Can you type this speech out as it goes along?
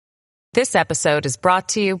This episode is brought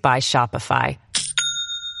to you by Shopify.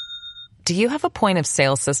 Do you have a point of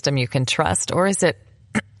sale system you can trust, or is it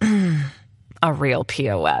a real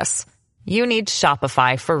POS? You need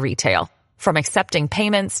Shopify for retail. From accepting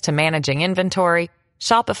payments to managing inventory,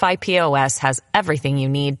 Shopify POS has everything you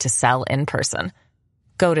need to sell in person.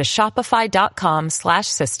 Go to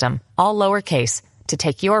shopify.com/system, all lowercase, to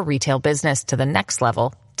take your retail business to the next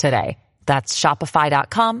level today. That's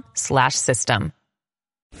shopify.com/system.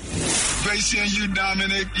 Great seeing you,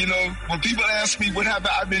 Dominic. You know, when people ask me what have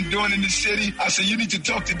I been doing in the city, I say, you need to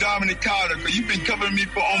talk to Dominic Carter, because you've been covering me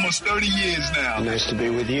for almost 30 years now. Nice to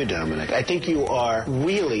be with you, Dominic. I think you are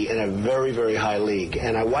really in a very, very high league.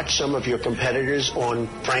 And I watch some of your competitors on,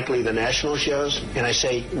 frankly, the national shows, and I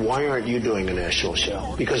say, why aren't you doing a national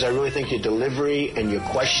show? Because I really think your delivery and your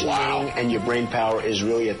questioning and your brain power is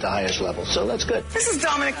really at the highest level. So that's good. This is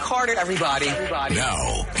Dominic Carter, everybody.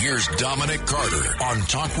 Now, here's Dominic Carter on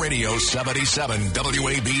Talk Radio 77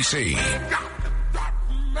 WABC.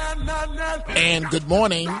 And good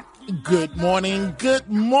morning. Good morning. Good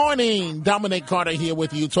morning. Dominic Carter here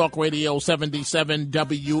with you, Talk Radio 77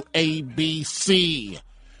 WABC.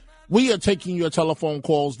 We are taking your telephone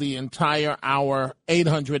calls the entire hour,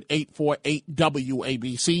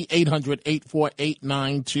 800-848-WABC,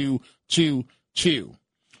 800-848-9222.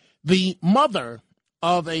 The mother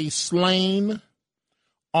of a slain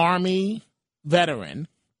Army veteran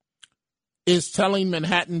is telling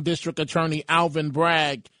Manhattan District Attorney Alvin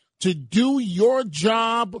Bragg to do your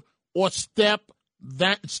job or step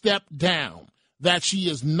down, that she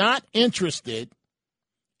is not interested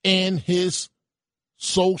in his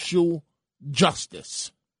social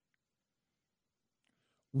justice.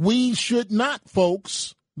 We should not,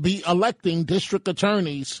 folks, be electing district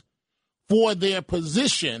attorneys for their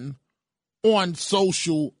position on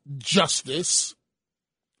social justice,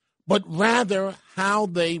 but rather how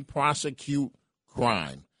they prosecute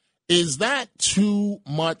crime. Is that too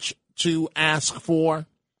much to ask for?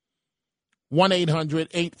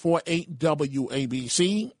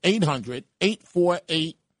 1-800-848-WABC,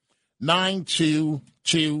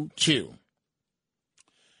 800-848-9222.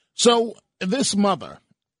 So this mother,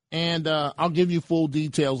 and I'll give you full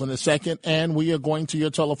details in a second, and we are going to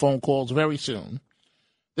your telephone calls very soon.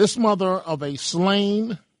 This mother of a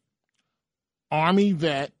slain Army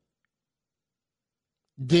vet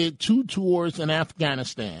did 2 tours in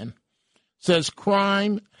Afghanistan, says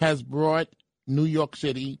crime has brought New York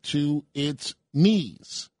City to its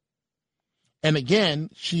knees. And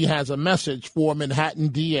again, she has a message for Manhattan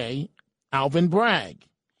DA Alvin Bragg.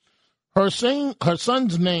 Her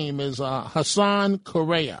son's name is Hassan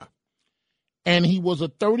Correa, and he was a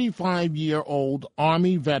 35-year-old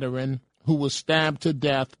Army veteran who was stabbed to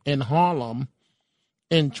death in Harlem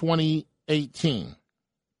in 2018.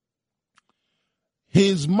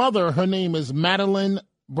 His mother, her name is Madeline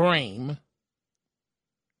Brame,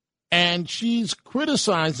 and she's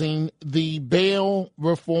criticizing the bail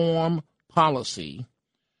reform policy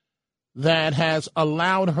that has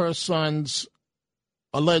allowed her son's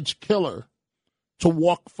alleged killer to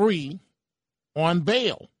walk free on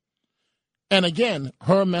bail. And again,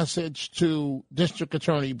 her message to District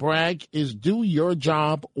Attorney Bragg is do your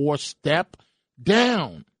job or step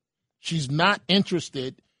down. She's not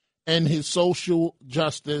interested in his social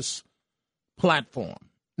justice platform.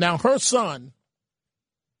 Now, her son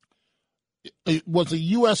was a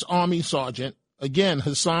U.S. Army sergeant, again,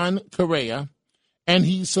 Hassan Correa, and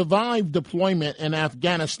he survived deployment in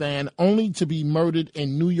Afghanistan only to be murdered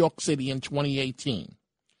in New York City in 2018.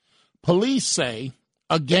 Police say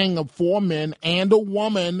a gang of 4 men and a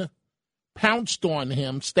woman pounced on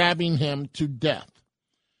him, stabbing him to death.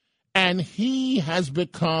 And he has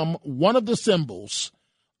become one of the symbols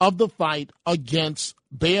of the fight against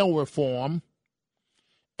bail reform.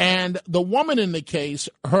 And the woman in the case,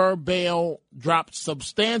 her bail dropped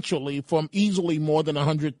substantially from easily more than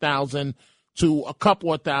 $100,000 to a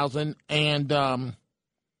couple of thousand, and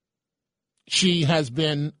she has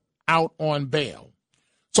been out on bail.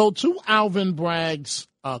 So to Alvin Bragg's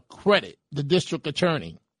credit, the district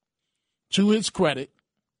attorney, to his credit,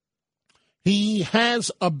 he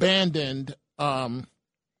has abandoned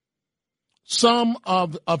some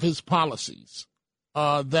of his policies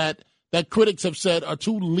that critics have said are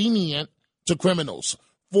too lenient to criminals.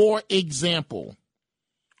 For example,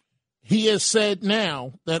 he has said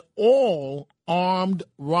now that all armed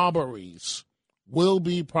robberies will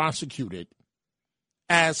be prosecuted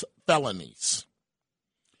as felonies.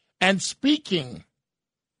 And speaking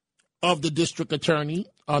of the district attorney,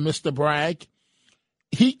 Mr. Bragg,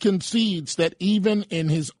 he concedes that even in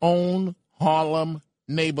his own Harlem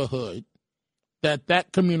neighborhood,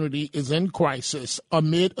 that community is in crisis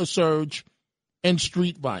amid a surge in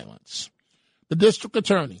street violence. The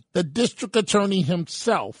district attorney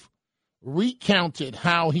himself recounted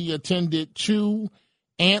how he attended 2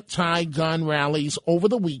 anti-gun rallies over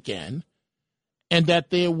the weekend and that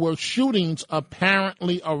there were shootings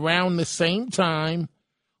apparently around the same time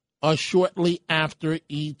or shortly after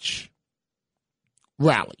each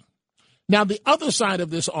rally. Now, the other side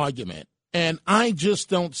of this argument, and I just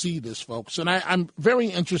don't see this, folks, and I'm very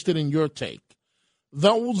interested in your take.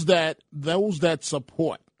 Those that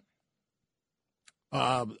support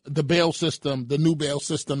the bail system, the new bail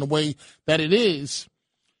system, the way that it is,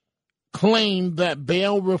 claim that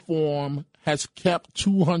bail reform has kept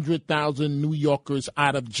 200,000 New Yorkers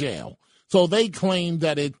out of jail. So they claim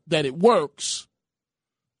that it works.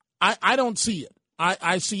 I don't see it.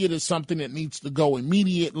 I see it as something that needs to go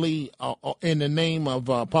immediately in the name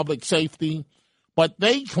of public safety. But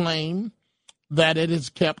they claim that it has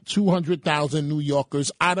kept 200,000 New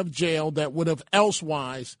Yorkers out of jail that would have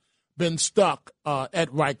elsewise been stuck at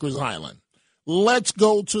Rikers Island. Let's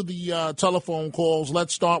go to the telephone calls.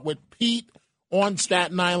 Let's start with Pete on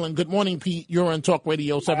Staten Island. Good morning, Pete. You're on Talk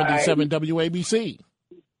Radio 77 WABC.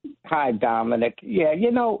 Hi, Dominic. Yeah,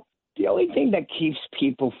 the only thing that keeps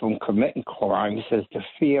people from committing crimes is the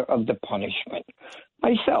fear of the punishment.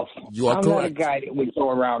 Myself, I'm not a guy that would go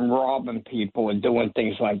around robbing people and doing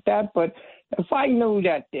things like that, but if I knew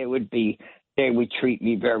that they would treat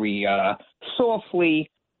me very softly,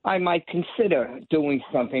 I might consider doing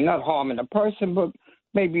something, not harming a person, but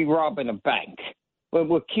maybe robbing a bank. But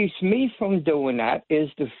what keeps me from doing that is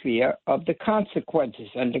the fear of the consequences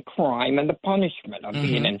and the crime and the punishment of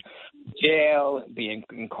being in jail, being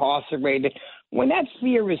incarcerated. When that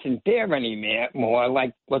fear isn't there anymore,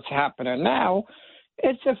 like what's happening now,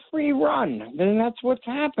 it's a free run. And that's what's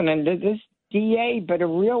happening. This DA better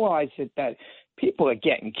realize that people are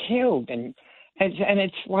getting killed. And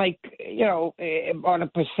it's like, on a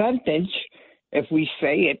percentage, if we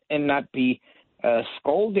say it and not be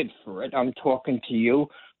scolded for it, I'm talking to you,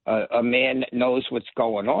 a man that knows what's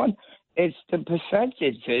going on. It's the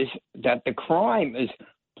percentages that the crime is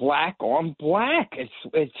black on black.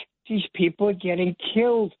 It's these people are getting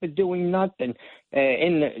killed for doing nothing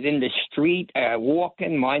in the street,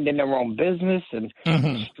 walking, minding their own business, and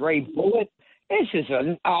stray bullet. This is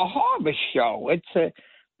a horror show. It's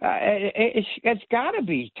got to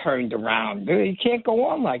be turned around. You can't go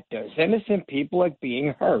on like this. Innocent people are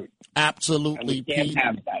being hurt. Absolutely, and we can't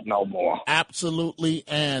have that no more. Absolutely,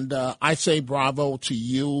 and I say bravo to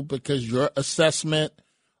you because your assessment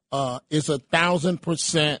is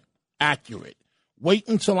 1,000% accurate. Wait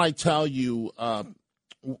until I tell you,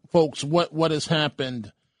 folks, what has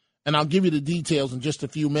happened, and I'll give you the details in just a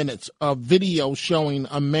few minutes. A video showing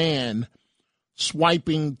a man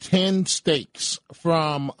swiping 10 steaks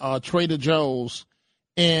from Trader Joe's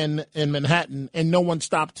in Manhattan, and no one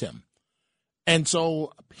stopped him. And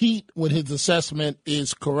so Pete, with his assessment,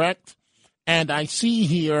 is correct. And I see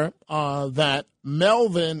here that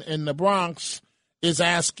Melvin in the Bronx is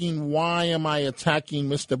asking, why am I attacking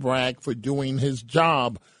Mr. Bragg for doing his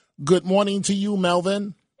job? Good morning to you,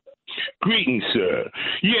 Melvin. Greetings, sir.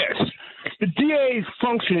 Yes, the DA's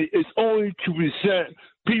function is only to present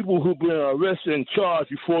people who've been arrested and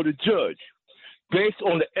charged before the judge, based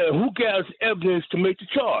on who gathers evidence to make the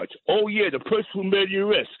charge. Oh, yeah, the person who made the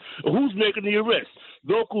arrest. Who's making the arrest?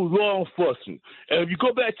 Local law enforcement. And if you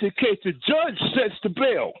go back to the case, the judge sets the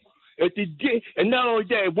bail. And not only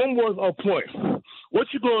that, one more point.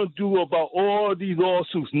 What you going to do about all these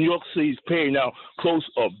lawsuits? New York City is paying out close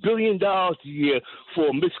to $1 billion a year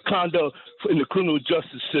for misconduct in the criminal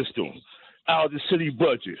justice system out of the city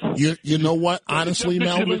budget. You know what? Honestly,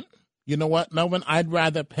 Melvin, I'd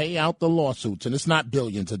rather pay out the lawsuits, and it's not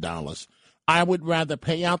billions of dollars. I would rather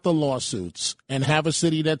pay out the lawsuits and have a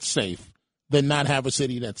city that's safe than not have a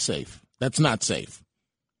city that's safe. That's not safe.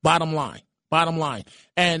 Bottom line.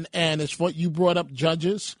 And as for you brought up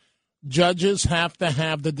judges have to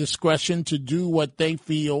have the discretion to do what they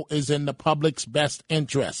feel is in the public's best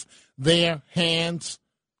interest. Their hands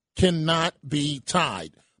cannot be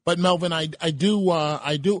tied. But Melvin, I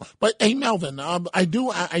do. But hey, Melvin, I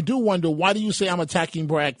do wonder, why do you say I'm attacking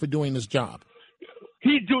Bragg for doing his job?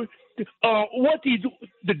 He do what he do.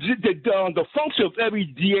 The function of every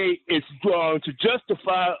DA is to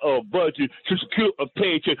justify a budget to secure a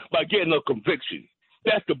paycheck by getting a conviction.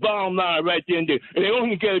 That's the bottom line right there and there. And they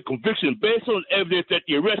only get a conviction based on evidence that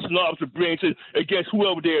the arresting officer brings in against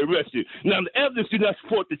whoever they arrested. Now, the evidence did not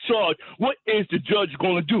support the charge. What is the judge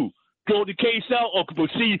going to do? throw the case out or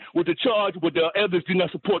proceed with the charge where the evidence do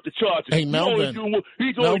not support the charges. Hey, Melvin.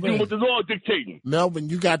 He's only doing what the law is dictating. Melvin,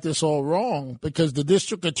 you got this all wrong because the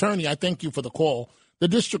district attorney, I thank you for the call, the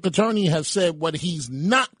district attorney has said what he's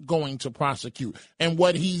not going to prosecute and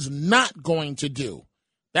what he's not going to do.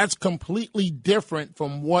 That's completely different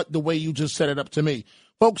from the way you just set it up to me.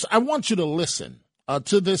 Folks, I want you to listen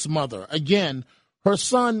to this mother. Again, her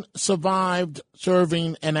son survived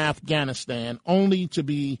serving in Afghanistan only to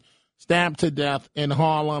be stabbed to death in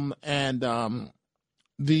Harlem. And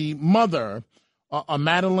the mother,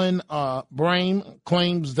 Madeline Brame,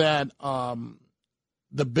 claims that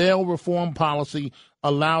the bail reform policy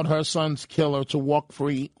allowed her son's killer to walk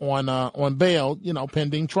free on bail,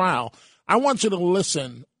 pending trial. I want you to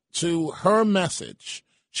listen to her message.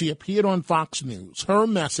 She appeared on Fox News. Her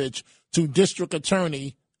message to District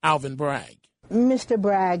Attorney Alvin Bragg. Mr.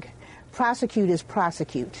 Bragg, prosecutors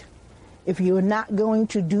prosecute. If you're not going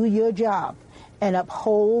to do your job and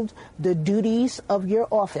uphold the duties of your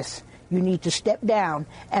office, you need to step down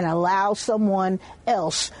and allow someone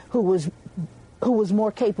else who was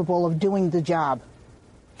more capable of doing the job.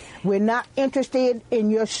 We're not interested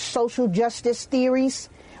in your social justice theories.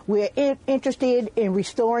 We're interested in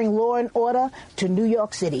restoring law and order to New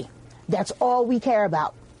York City. That's all we care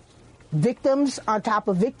about. Victims on top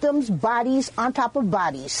of victims, bodies on top of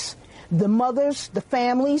bodies. The mothers, the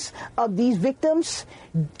families of these victims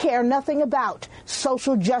care nothing about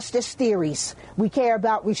social justice theories. We care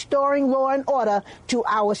about restoring law and order to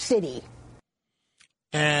our city.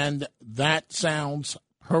 And that sounds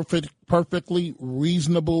perfectly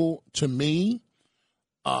reasonable to me.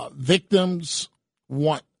 Victims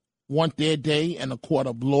want their day in a court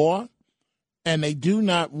of law, and they do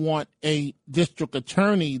not want a district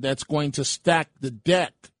attorney that's going to stack the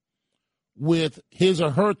deck with his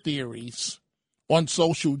or her theories on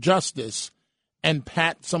social justice and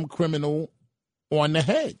pat some criminal on the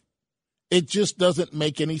head. It just doesn't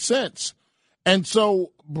make any sense. And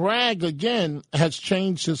so Bragg, again, has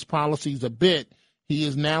changed his policies a bit. He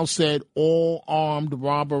has now said all armed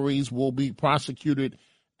robberies will be prosecuted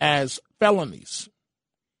as felonies.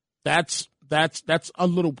 That's a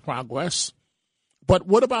little progress. But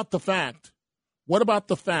what about the fact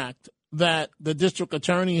that the district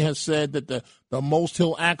attorney has said that the most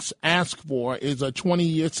he'll ask for is a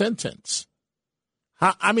 20-year sentence?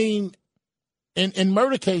 I mean, in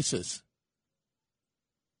murder cases,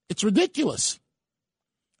 it's ridiculous.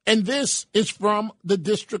 And this is from the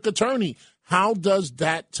district attorney. How does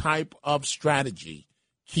that type of strategy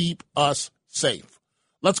keep us safe?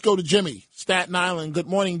 Let's go to Jimmy, Staten Island. Good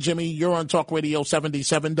morning, Jimmy. You're on Talk Radio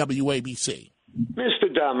 77 WABC.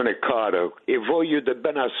 Mr. Dominic Carter, if all you'd have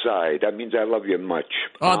been outside, that means I love you much.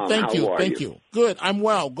 Thank you. Good. I'm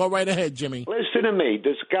well. Go right ahead, Jimmy. Listen to me.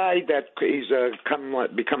 This guy that he's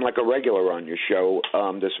become like a regular on your show,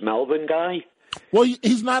 this Melvin guy. Well,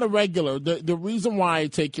 he's not a regular. The reason why I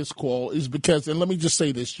take his call is because, and let me just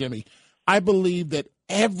say this, Jimmy, I believe that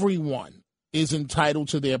everyone is entitled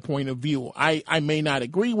to their point of view. I may not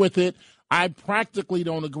agree with it. I practically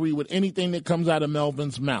don't agree with anything that comes out of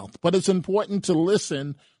Melvin's mouth. But it's important to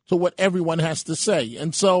listen to what everyone has to say.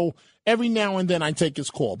 And so every now and then I take his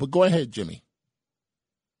call. But go ahead, Jimmy.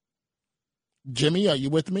 Jimmy, are you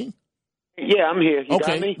with me? Yeah, I'm here. You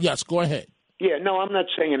okay. Got me? Yes, go ahead. Yeah, no, I'm not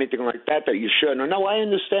saying anything like that you shouldn't. No, I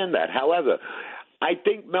understand that. However, I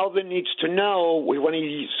think Melvin needs to know when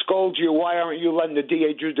he scolds you, why aren't you letting the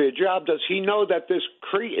DA do their job? Does he know that this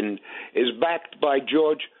cretin is backed by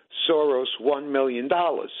George Soros $1 million?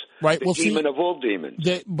 Right. The demon of all demons.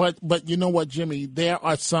 But you know what, Jimmy? There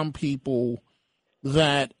are some people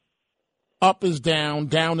that up is down,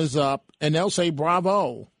 down is up, and they'll say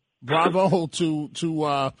bravo to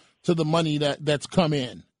the money that's come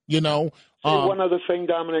in. You know. One other thing,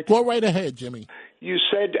 Dominic. Go right ahead, Jimmy. You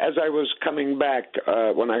said, as I was coming back,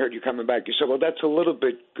 when I heard you coming back, you said, well, that's a little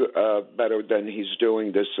bit better than he's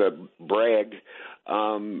doing this brag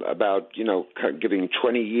about, giving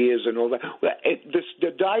 20 years and all that.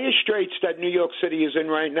 The dire straits that New York City is in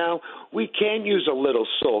right now, we can't use a little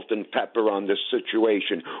salt and pepper on this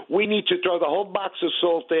situation. We need to throw the whole box of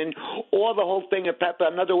salt in or the whole thing of pepper.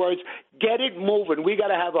 In other words, get it moving. We got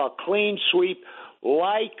to have a clean sweep.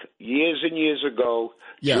 Like years and years ago,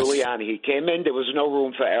 yes. Giuliani, he came in, there was no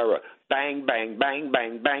room for error. Bang, bang, bang,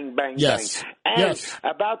 bang, bang, bang, yes. bang. And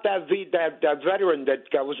about that veteran that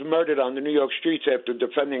was murdered on the New York streets after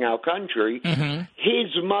defending our country,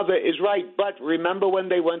 his mother is right. But remember when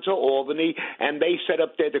they went to Albany and they set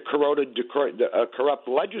up there the corrupt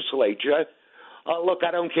legislature? Look,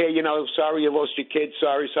 I don't care, sorry you lost your kid,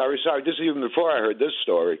 sorry. This is even before I heard this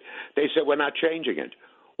story. They said, we're not changing it.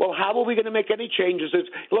 Well, how are we going to make any changes?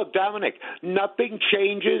 Look, Dominic, nothing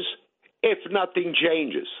changes if nothing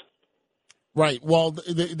changes. Right. Well,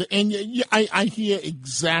 I hear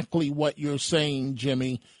exactly what you're saying,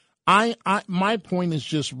 Jimmy. My point is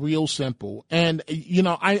just real simple. And,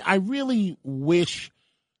 I really wish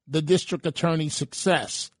the district attorney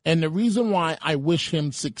success. And the reason why I wish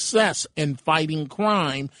him success in fighting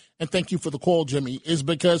crime, and thank you for the call, Jimmy, is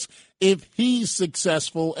because if he's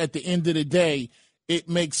successful at the end of the day, it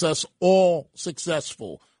makes us all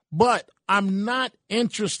successful. But I'm not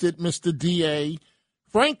interested, Mr. DA,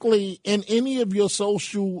 frankly, in any of your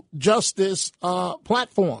social justice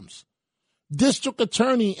platforms. District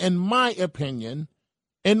attorney, in my opinion,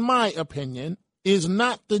 is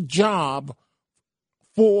not the job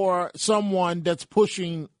for someone that's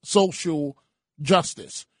pushing social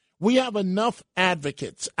justice. We have enough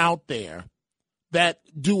advocates out there that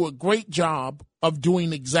do a great job of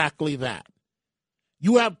doing exactly that.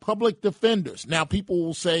 You have public defenders. Now, people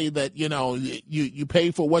will say that, you pay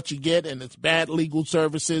for what you get and it's bad legal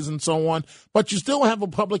services and so on, but you still have a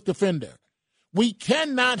public defender. We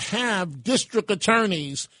cannot have district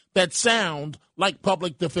attorneys that sound like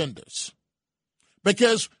public defenders.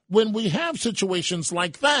 Because when we have situations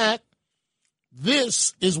like that,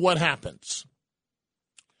 this is what happens.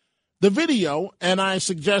 The video, and I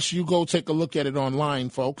suggest you go take a look at it online,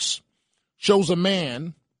 folks, shows a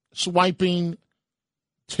man swiping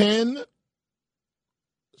 10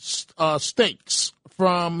 steaks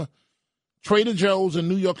from Trader Joe's in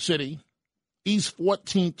New York City, East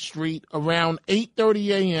 14th Street, around 8:30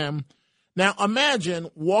 a.m. Now, imagine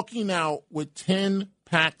walking out with 10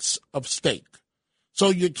 packs of steak. So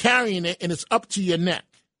you're carrying it, and it's up to your neck.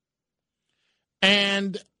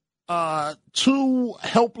 And 2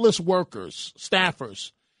 helpless workers,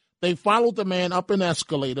 staffers, they followed the man up an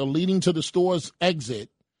escalator leading to the store's exit,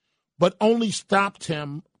 but only stopped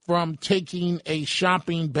him from taking a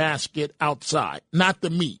shopping basket outside, not the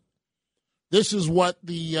meat. This is what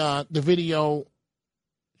the video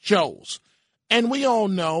shows. And we all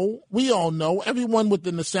know, everyone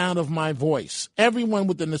within the sound of my voice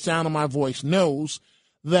knows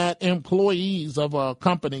that employees of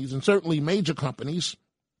companies, and certainly major companies,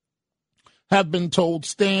 have been told,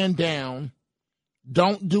 stand down,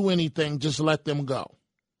 don't do anything, just let them go.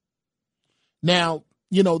 Now,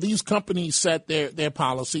 these companies set their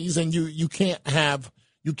policies, and you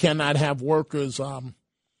cannot have workers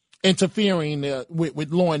interfering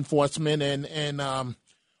with law enforcement and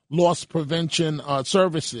loss prevention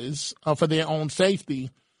services for their own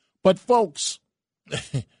safety. But folks,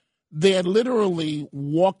 they're literally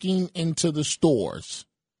walking into the stores,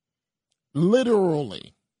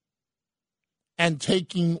 literally, and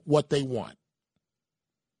taking what they want.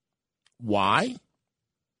 Why?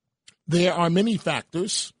 There are many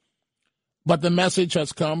factors, but the message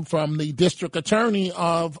has come from the district attorney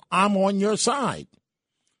of, I'm on your side.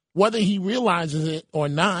 Whether he realizes it or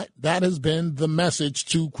not, that has been the message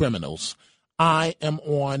to criminals. I am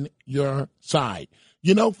on your side.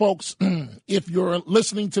 Folks, if you're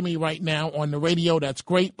listening to me right now on the radio, that's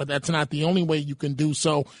great, but that's not the only way you can do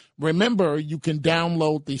so. Remember, you can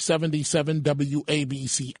download the 77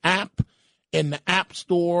 WABC app in the App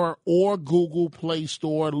Store or Google Play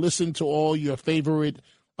Store. Listen to all your favorite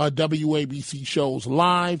WABC shows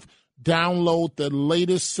live. Download the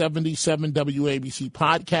latest 77 WABC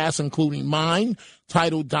podcasts, including mine,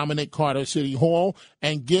 titled Dominic Carter City Hall,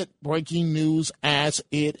 and get breaking news as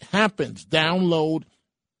it happens. Download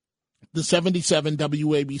the 77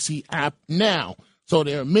 WABC app now. So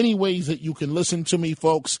there are many ways that you can listen to me,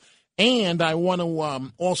 folks. And I want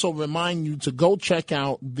to also remind you to go check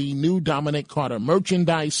out the new Dominic Carter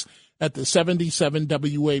merchandise at the 77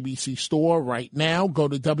 WABC store right now. Go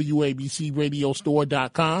to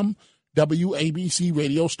WABCRadiostore.com,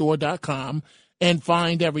 WABCRadiostore.com, and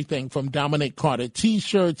find everything from Dominic Carter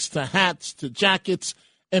T-shirts to hats to jackets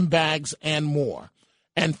and bags and more.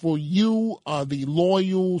 And for you, the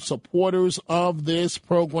loyal supporters of this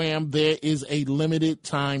program, there is a limited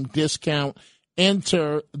time discount.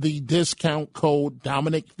 Enter the discount code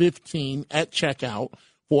Dominic15 at checkout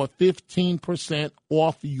for 15%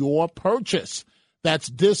 off your purchase. That's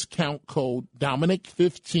discount code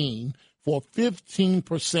Dominic15 for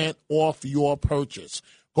 15% off your purchase.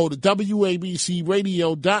 Go to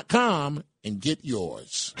WABCRadio.com and get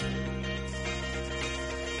yours.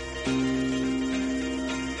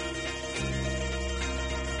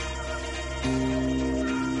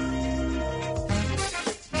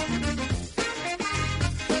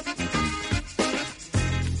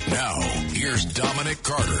 Now, here's Dominic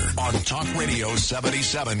Carter on Talk Radio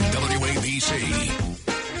 77 WABC.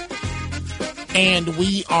 And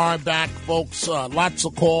we are back, folks. Lots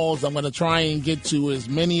of calls. I'm going to try and get to as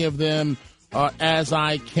many of them as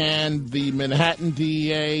I can. The Manhattan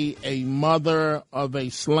DA, a mother of a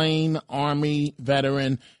slain Army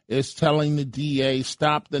veteran, is telling the DA,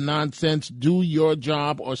 stop the nonsense, do your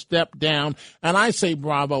job, or step down. And I say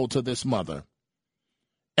bravo to this mother.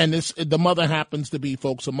 And the mother happens to be,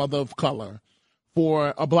 folks, a mother of color,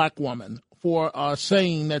 for a black woman, for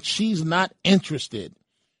saying that she's not interested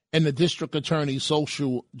in the district attorney's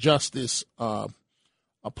social justice a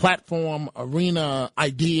platform, arena,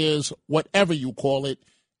 ideas, whatever you call it.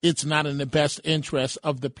 It's not in the best interest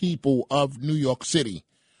of the people of New York City.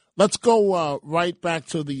 Let's go right back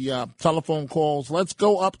to the telephone calls. Let's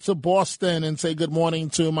go up to Boston and say good morning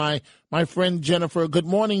to my friend Jennifer. Good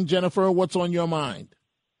morning, Jennifer. What's on your mind?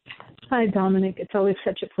 Hi, Dominic. It's always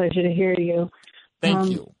such a pleasure to hear you.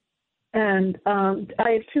 Thank you. And I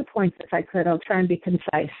have 2 points, if I could. I'll try and be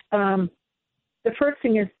concise. The first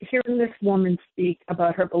thing is hearing this woman speak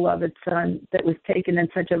about her beloved son that was taken in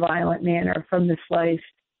such a violent manner from this life.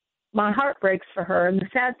 My heart breaks for her. And the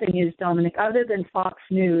sad thing is, Dominic, other than Fox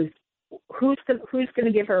News, who's going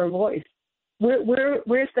to give her a voice?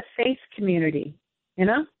 Where's the faith community? You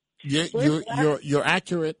know? You're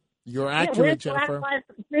accurate. You're accurate, Jennifer.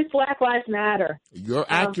 Where's Black Lives Matter? You're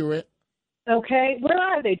accurate. Okay, where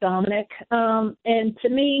are they, Dominic? And to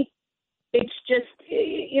me, it's just,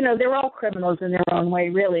 they're all criminals in their own way,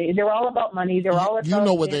 really. They're all about money. They're all about... You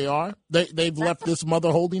know what they are. They've left this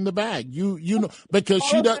mother holding the bag. You know, because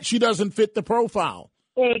she doesn't fit the profile.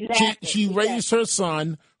 Exactly. She raised her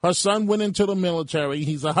son. Her son went into the military.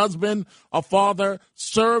 He's a husband, a father,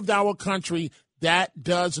 served our country. That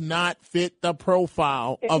does not fit the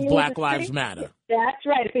profile of Black Lives Matter. That's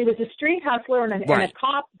right. If he was a street hustler and a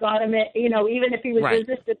cop got him, even if he was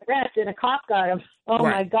resisted arrest and a cop got him,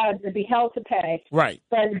 my God, there'd be hell to pay. Right.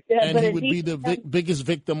 But he would be the biggest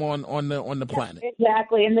victim on the planet.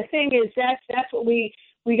 Exactly. And the thing is, that's what we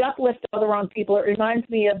uplift all the wrong people. It reminds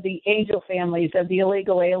me of the angel families of the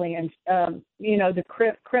illegal aliens, the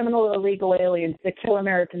criminal illegal aliens that kill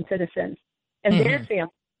American citizens and their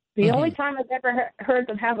families. The only time I've ever heard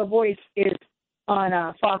them have a voice is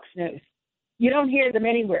on Fox News. You don't hear them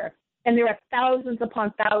anywhere. And there are thousands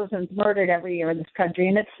upon thousands murdered every year in this country.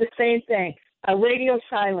 And it's the same thing. Radio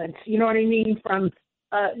silence, you know what I mean, from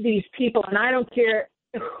these people. And I don't care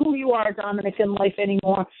who you are, Dominic, in life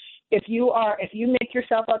anymore. If you make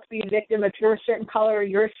yourself out to be a victim, if you're a certain color or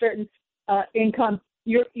you're a certain income,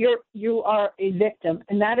 you are a victim.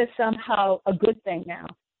 And that is somehow a good thing now.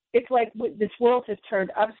 It's like this world has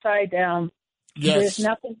turned upside down. Yes. There's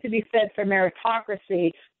nothing to be said for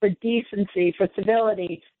meritocracy, for decency, for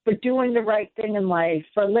civility, for doing the right thing in life,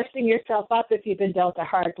 for lifting yourself up if you've been dealt a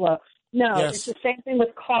hard blow. No, It's the same thing with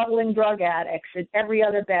coddling drug addicts and every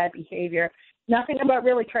other bad behavior. Nothing about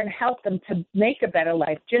really trying to help them to make a better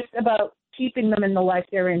life, just about keeping them in the life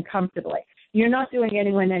they're in comfortably. You're not doing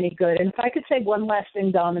anyone any good. And if I could say one last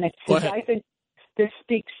thing, Dominic, because I think this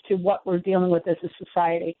speaks to what we're dealing with as a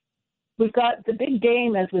society. We've got the big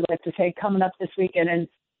game, as we like to say, coming up this weekend. And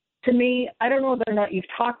to me, I don't know whether or not you've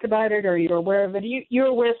talked about it or you're aware of it. You're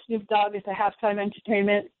aware Snoop Dogg is a halftime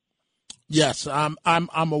entertainment? Yes, I'm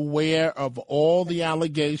aware of all the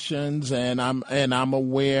allegations, and I'm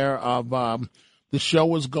aware of the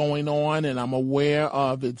show is going on, and I'm aware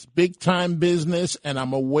of its big time business, and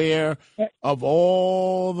I'm aware of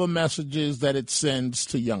all the messages that it sends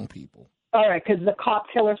to young people. All right, because the cop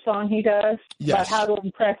killer song he does about how to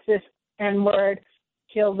impress this N-word,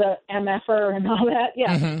 kill the MFer and all that.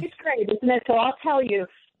 Yeah, It's great, isn't it? So I'll tell you,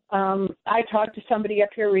 I talked to somebody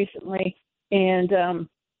up here recently, and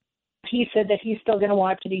he said that he's still going to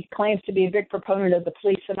watch it. He claims to be a big proponent of the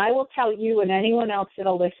police. And I will tell you and anyone else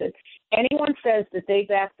that'll listen, anyone says that they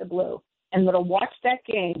back the blue and that'll watch that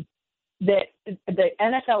game, that the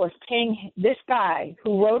NFL is paying this guy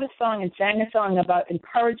who wrote a song and sang a song about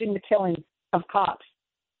encouraging the killing of cops.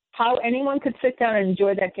 How anyone could sit down and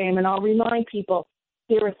enjoy that game. And I'll remind people,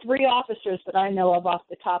 there are 3 officers that I know of off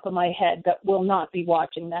the top of my head that will not be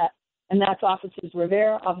watching that. And that's Officers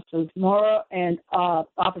Rivera, Officers Mora, and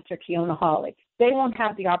Officer Keona Hawley. They won't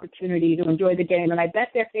have the opportunity to enjoy the game. And I bet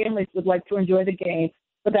their families would like to enjoy the game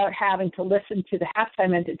without having to listen to the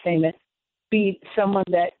halftime entertainment be someone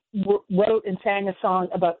that wrote and sang a song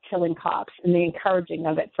about killing cops and the encouraging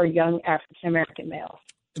of it for young African-American males.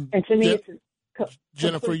 And to me, it's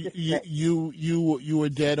Jennifer, you were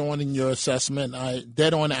dead on in your assessment,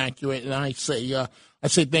 dead on accurate, and I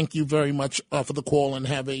say thank you very much for the call and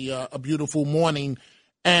have a beautiful morning.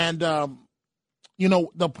 And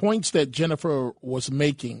the points that Jennifer was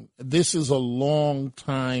making, this is a long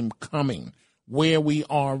time coming. Where we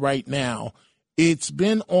are right now it's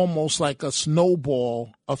been almost like a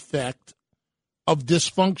snowball effect of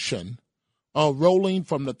dysfunction rolling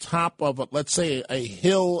from the top of, let's say, a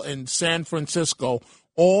hill in San Francisco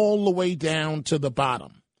all the way down to the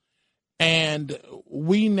bottom. And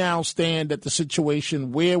we now stand at the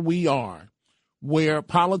situation where we are, where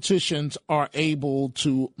politicians are able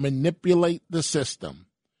to manipulate the system.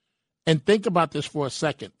 And think about this for a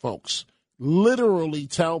second, folks. Literally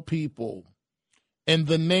tell people, in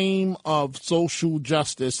the name of social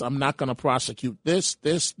justice, I'm not going to prosecute this,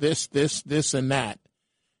 and that,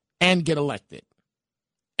 and get elected.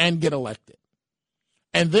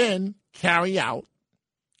 And then carry out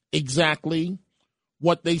exactly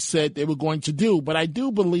what they said they were going to do. But I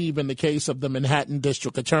do believe in the case of the Manhattan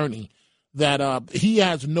District Attorney that he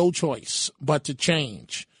has no choice but to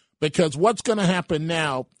change. Because what's going to happen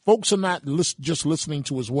now, folks are not just listening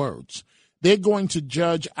to his words. They're going to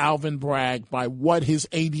judge Alvin Bragg by what his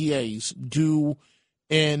ADAs do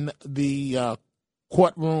in the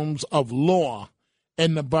courtrooms of law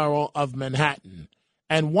in the borough of Manhattan.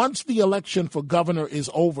 And once the election for governor is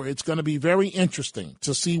over, it's going to be very interesting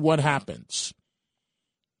to see what happens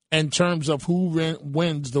in terms of who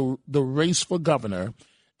wins the race for governor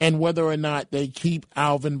and whether or not they keep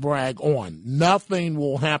Alvin Bragg on. Nothing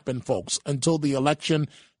will happen, folks, until the election.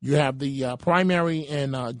 You have the primary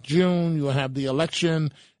in June. You have the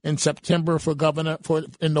election in September for governor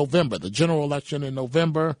in November, the general election in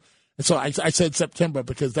November. And so I said September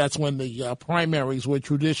because that's when the primaries were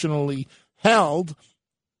traditionally held,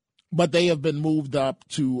 but they have been moved up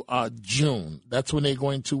to June. That's when they're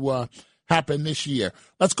going to happen this year.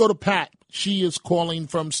 Let's go to Pat. She is calling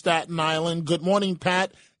from Staten Island. Good morning,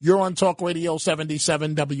 Pat. You're on Talk Radio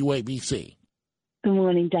 77 WABC. Good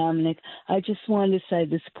morning, Dominic. I just wanted to say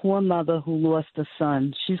this poor mother who lost a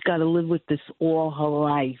son, she's got to live with this all her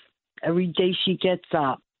life. Every day she gets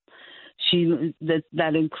up,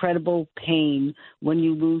 that incredible pain when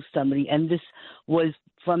you lose somebody. And this was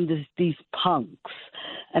from these punks.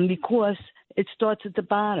 And because it starts at the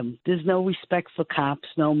bottom, there's no respect for cops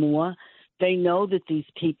no more. They know that these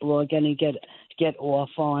people are going to get off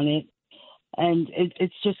on it. And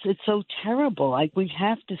it's so terrible. Like, we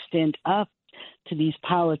have to stand up to these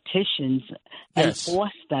politicians and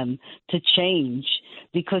force them to change.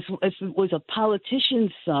 Because if it was a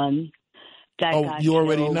politician's son that got you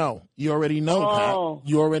already killed, know. You already know, Pat.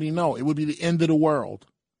 You already know. It would be the end of the world.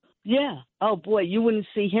 Yeah. Oh, boy, you wouldn't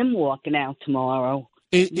see him walking out tomorrow.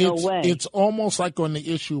 No way. It's almost like on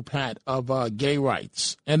the issue, Pat, of gay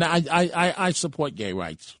rights. And I support gay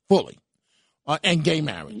rights fully and gay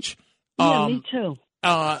marriage. Yeah, me too.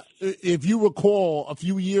 If you recall, a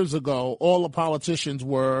few years ago, all the politicians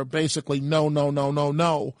were basically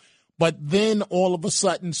no. But then all of a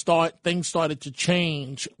sudden things started to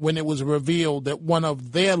change when it was revealed that one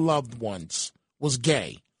of their loved ones was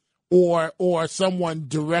gay or someone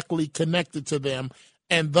directly connected to them.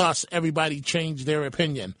 And thus, everybody changed their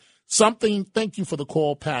opinion. Thank you for the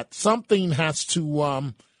call, Pat. Something has to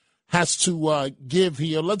give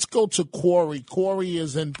here. Let's go to Corey. Corey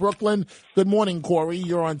is in Brooklyn. Good morning, Corey.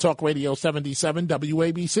 You're on Talk Radio 77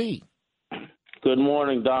 WABC. Good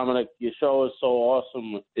morning, Dominic. Your show is so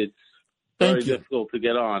awesome. It's very difficult to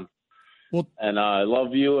get on. Well, and I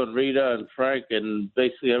love you and Rita and Frank and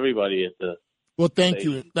basically everybody at the thank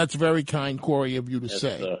station. you. That's very kind, Corey, of you to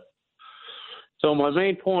say. So my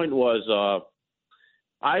main point was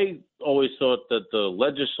I always thought that the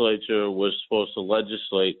legislature was supposed to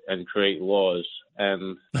legislate and create laws,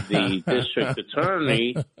 and the district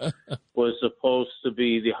attorney was supposed to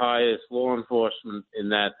be the highest law enforcement in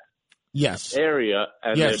that area,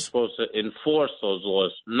 and they're supposed to enforce those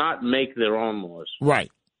laws, not make their own laws. Right.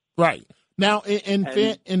 Now, go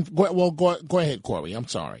ahead, Corey. I'm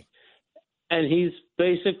sorry. And he's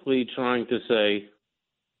basically trying to say,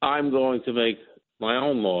 I'm going to make my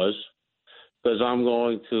own laws because I'm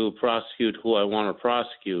going to prosecute who I want to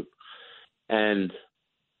prosecute and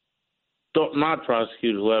not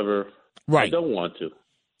prosecute whoever I don't want to.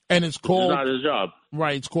 And it's called not his job.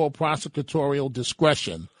 Right. It's called prosecutorial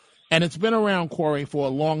discretion. And it's been around, Corey, for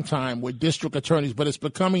a long time with district attorneys, but it's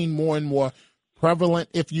becoming more and more prevalent,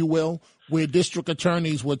 if you will, where district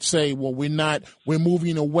attorneys would say, well, we're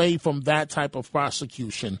moving away from that type of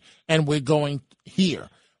prosecution and we're going here.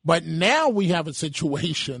 But now we have a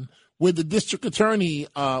situation where the district attorney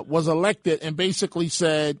was elected and basically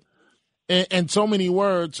said, in so many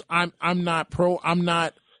words, I'm not going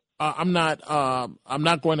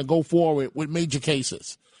to go forward with major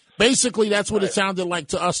cases. Basically, that's what it sounded like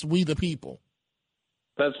to us, we the people.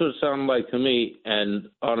 That's what it sounded like to me. And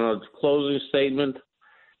on a closing statement,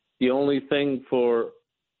 the only thing for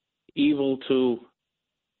evil to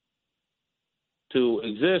to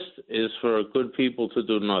exist is for good people to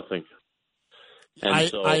do nothing.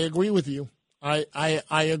 I agree with you. I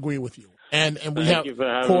agree with you. And we have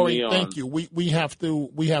Corey. Thank you. We have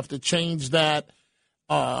to change that.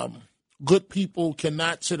 Good people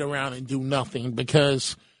cannot sit around and do nothing,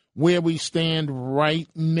 because where we stand right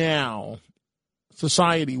now,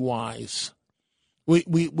 society wise, we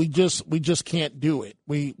just can't do it.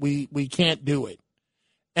 We can't do it.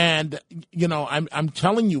 And I'm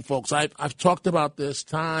telling you, folks, I've talked about this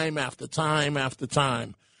time after time after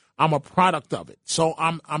time. I'm a product of it. So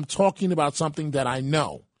I'm talking about something that I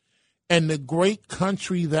know. And the great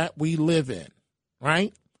country that we live in,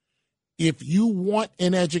 right? If you want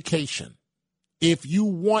an education, if you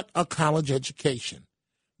want a college education,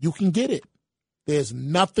 you can get it. There's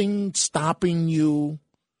nothing stopping you.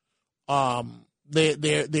 There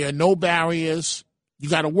are no barriers. You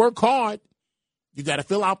got to work hard. You got to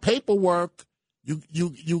fill out paperwork. You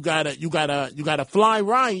gotta fly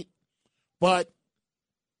right. But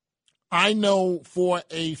I know for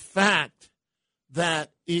a fact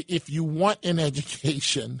that if you want an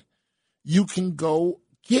education, you can go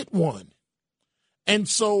get one. And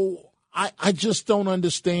so I just don't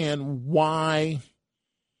understand why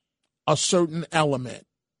a certain element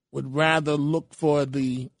would rather look for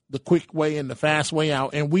the quick way and the fast way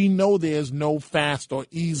out. And we know there's no fast or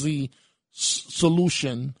easy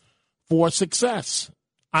solution for success.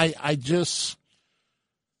 I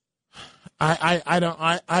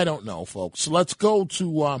don't know, folks. Let's go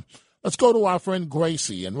to our friend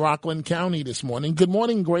Gracie in Rockland County this morning. Good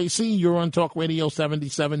morning, Gracie. You're on Talk Radio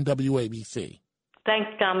 77 WABC.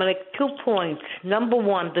 Thanks, Dominic. 2 points. Number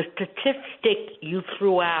one, the statistic you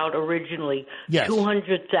threw out originally, yes.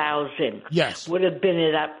 200,000, yes, would have been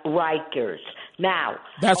at Rikers. Now,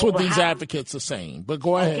 that's what these advocates are saying. But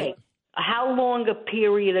go ahead. Okay. How long a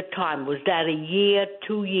period of time? Was that a year,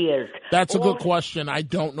 2 years? That's a good question. I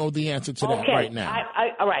don't know the answer to that right now.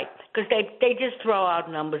 All right, because they just throw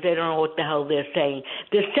out numbers. They don't know what the hell they're saying.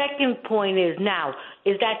 The second point is now,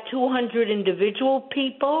 is that 200 individual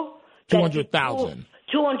people? 200,000.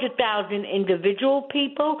 200,000 individual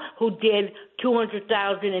people who did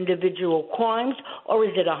 200,000 individual crimes, or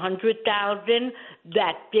is it 100,000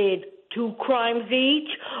 that did 2 crimes each,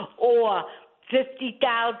 or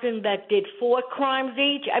 50,000 that did 4 crimes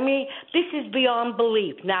each? I mean, this is beyond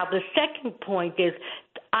belief. Now, the second point is,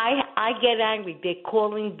 I get angry. They're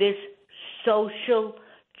calling this social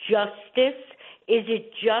justice. Is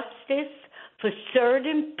it justice for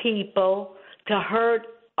certain people to hurt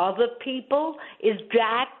other people? Is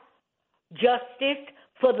that justice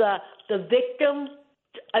for the victim?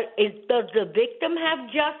 Does the victim have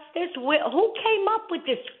justice? Who came up with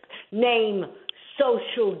this name,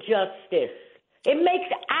 social justice? It makes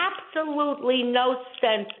absolutely no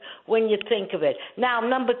sense when you think of it. Now,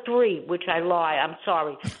 number 3, which I lie, I'm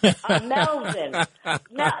sorry. Melvin.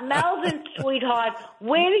 Melvin, sweetheart,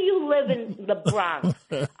 where do you live in the Bronx?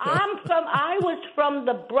 I was from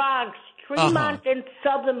the Bronx, Tremont and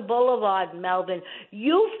Southern Boulevard, Melvin.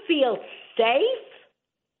 You feel safe?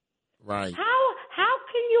 Right. How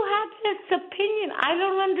can you have this opinion? I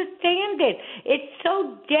don't understand it. It's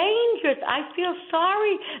so dangerous. I feel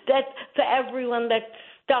sorry that for everyone that's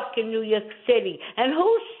stuck in New York City. And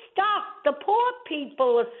who's stuck? The poor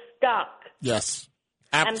people are stuck. Yes,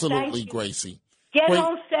 absolutely, Gracie. Get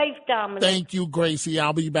home safe, Dominic. Thank you, Gracie.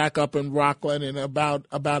 I'll be back up in Rockland in about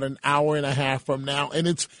an hour and a half from now. And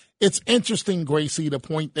it's interesting, Gracie, the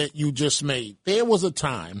point that you just made. There was a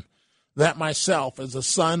time that myself, as a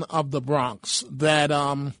son of the Bronx, that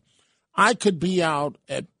I could be out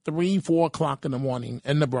at 3, 4 o'clock in the morning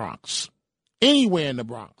in the Bronx, anywhere in the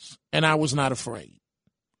Bronx, and I was not afraid.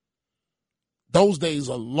 Those days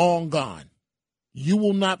are long gone. You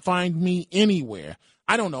will not find me anywhere.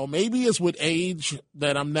 I don't know. Maybe it's with age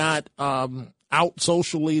that I'm not out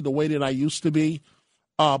socially the way that I used to be.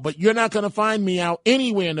 But you're not going to find me out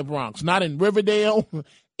anywhere in the Bronx, not in Riverdale,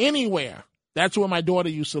 anywhere. That's where my daughter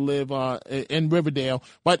used to live, in Riverdale.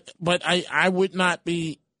 But I would not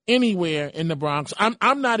be anywhere in the Bronx.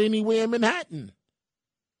 I'm not anywhere in Manhattan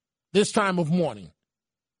this time of morning.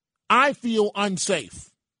 I feel unsafe.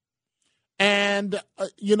 And,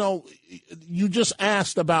 you just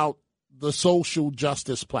asked about the social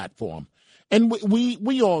justice platform. And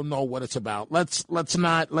we all know what it's about. Let's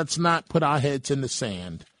not put our heads in the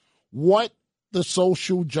sand. What the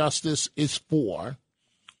social justice is for,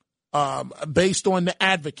 based on the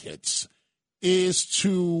advocates, is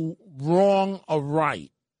to wrong a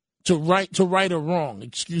right, to right a wrong.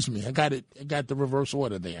 Excuse me, I got the reverse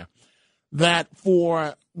order there. That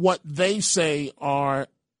for what they say are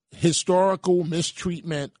historical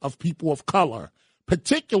mistreatment of people of color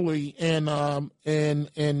particularly in a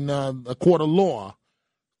court of law,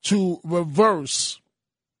 to reverse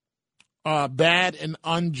bad and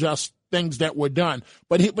unjust things that were done.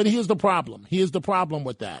 But here's the problem. Here's the problem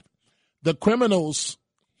with that. The criminals,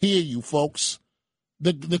 hear you folks,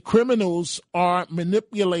 the criminals are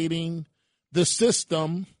manipulating the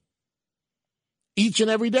system each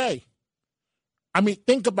and every day. I mean,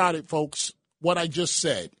 think about it, folks, what I just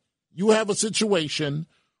said. You have a situation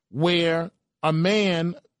where a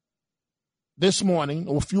man this morning,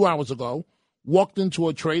 or a few hours ago, walked into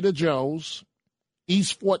a Trader Joe's,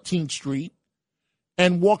 East 14th Street,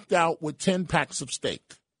 and walked out with 10 packs of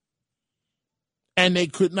steak. And they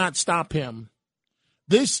could not stop him.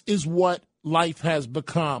 This is what life has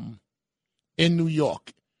become in New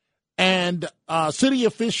York. And city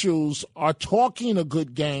officials are talking a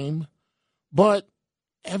good game, but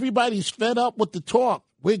everybody's fed up with the talk.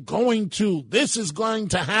 This is going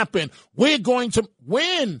to happen. We're going to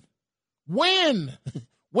win. When?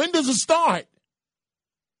 When does it start?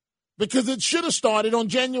 Because it should have started on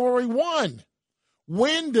January 1.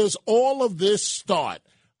 When does all of this start?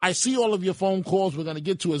 I see all of your phone calls. We're going to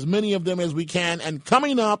get to as many of them as we can. And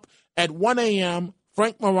coming up at 1 a.m.,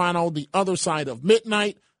 Frank Morano, The Other Side of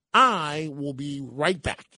Midnight. I will be right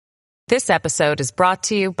back. This episode is brought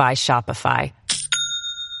to you by Shopify.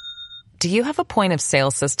 Do you have a point of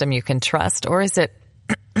sale system you can trust, or is it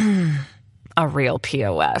a real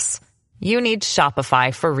POS? You need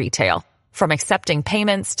Shopify for retail. From accepting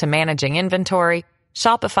payments to managing inventory,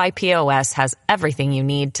 Shopify POS has everything you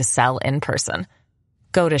need to sell in person.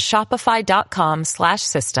 Go to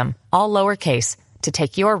shopify.com/system, all lowercase, to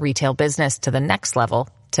take your retail business to the next level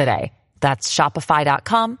today. That's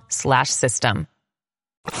shopify.com/system.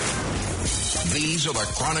 These are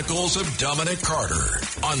the Chronicles of Dominic Carter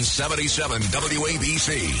on 77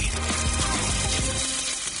 WABC.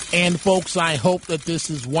 And, folks, I hope that this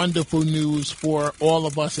is wonderful news for all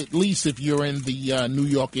of us, at least if you're in the New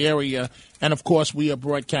York area. And, of course, we are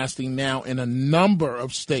broadcasting now in a number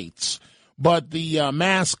of states. But the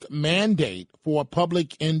mask mandate for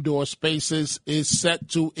public indoor spaces is set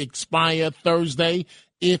to expire Thursday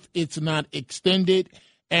if it's not extended.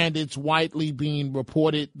 And it's widely being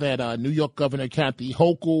reported that New York Governor Kathy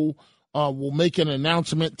Hochul will make an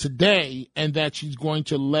announcement today and that she's going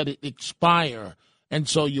to let it expire. And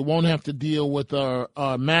so you won't have to deal with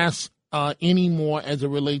a mask anymore as it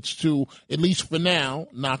relates to, at least for now,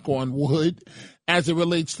 knock on wood, as it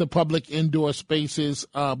relates to public indoor spaces.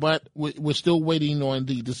 But we're still waiting on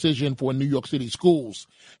the decision for New York City schools.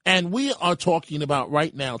 And we are talking about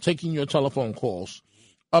right now, taking your telephone calls,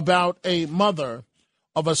 about a mother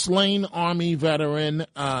of a slain Army veteran,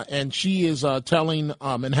 and she is telling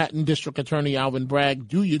Manhattan District Attorney Alvin Bragg,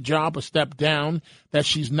 do your job or step down, that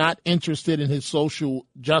she's not interested in his social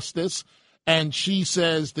justice. And she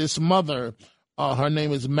says this mother, her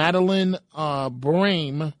name is Madeline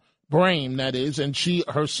Brame, that is, and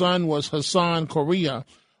her son was Hassan Correa,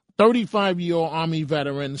 35-year-old Army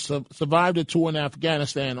veteran, survived a tour in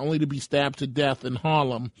Afghanistan only to be stabbed to death in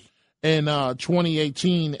Harlem in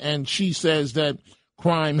 2018. And she says that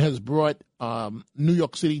crime has brought New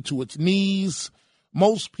York City to its knees.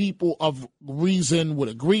 Most people of reason would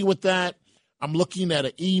agree with that. I'm looking at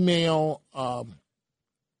an email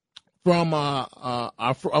from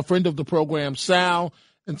a friend of the program, Sal,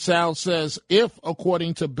 and Sal says, if,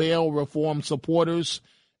 according to bail reform supporters,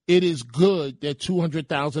 it is good that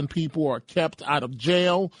 200,000 people are kept out of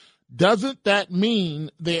jail, doesn't that mean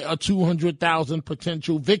there are 200,000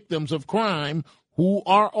 potential victims of crime who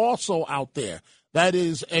are also out there? That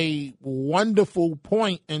is a wonderful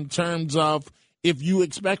point in terms of if you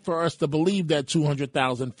expect for us to believe that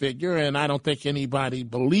 200,000 figure, and I don't think anybody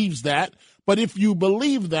believes that, but if you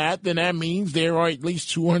believe that, then that means there are at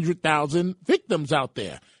least 200,000 victims out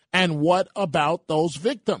there. And what about those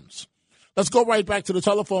victims? Let's go right back to the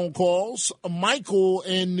telephone calls. Michael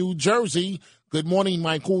in New Jersey. Good morning,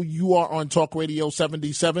 Michael. You are on Talk Radio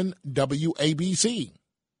 77 WABC.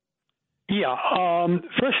 Yeah.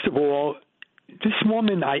 First of all, this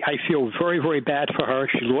woman, I feel very, very bad for her.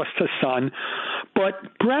 She lost her son. But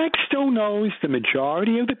Bragg still knows the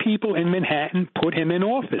majority of the people in Manhattan put him in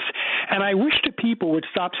office. And I wish the people would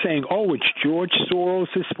stop saying, oh, it's George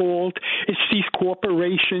Soros' fault. It's these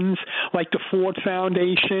corporations like the Ford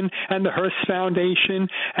Foundation and the Hearst Foundation,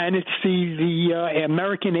 and it's the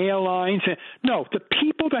American Airlines. No, the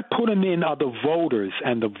people that put him in are the voters,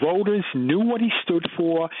 and the voters knew what he stood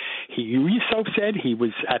for. You yourself said he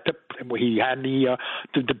had had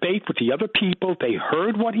the debate with the other people. They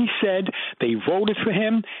heard what he said. They voted for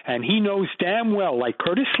him, and he knows damn well, like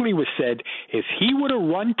Curtis Lee was said, if he would have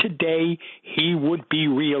run today, he would be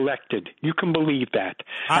reelected. You can believe that.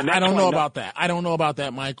 I don't know about that. I don't know about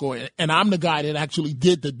that, Michael. And I'm the guy that actually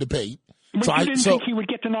did the debate. But you didn't think he would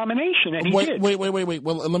get the nomination, and he did. Wait.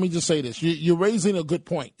 Well, let me just say this. You're raising a good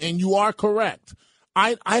point, and you are correct.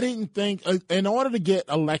 I didn't think in order to get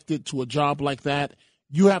elected to a job like that,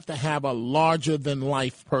 you have to have a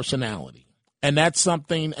larger-than-life personality. And that's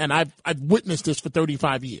something, and I've witnessed this for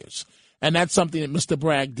 35 years, and that's something that Mr.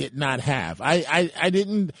 Bragg did not have. I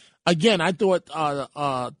didn't. Again, I thought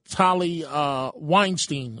Tali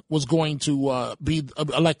Weinstein was going to be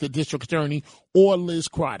elected district attorney, or Liz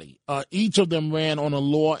Crotty. Each of them ran on a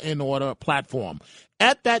law and order platform.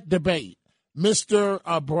 At that debate, Mr.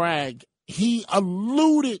 Bragg, he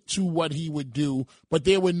alluded to what he would do, but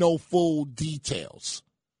there were no full details.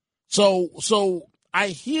 So I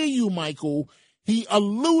hear you, Michael. He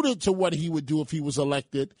alluded to what he would do if he was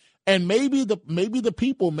elected. And maybe the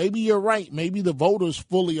people, maybe you're right, maybe the voters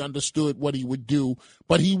fully understood what he would do,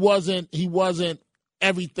 but he wasn't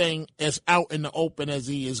everything as out in the open as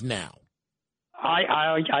he is now.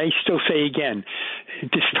 I still say again,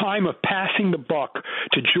 this time of passing the buck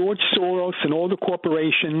to George Soros and all the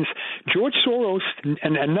corporations, George Soros,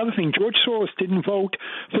 and another thing, George Soros didn't vote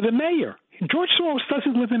for the mayor. George Soros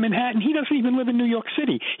doesn't live in Manhattan. He doesn't even live in New York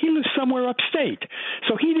City. He lives somewhere upstate.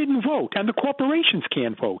 So he didn't vote, and the corporations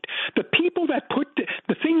can't vote. The people that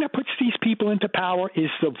the thing that puts these people into power is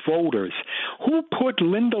the voters. Who put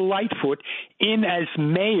Linda Lightfoot in as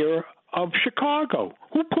mayor of Chicago?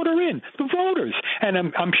 Who put her in? The voters. And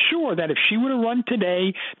I'm sure that if she would have run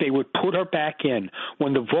today, they would put her back in.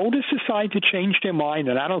 When the voters decide to change their mind,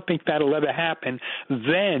 and I don't think that'll ever happen,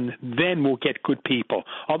 then we'll get good people.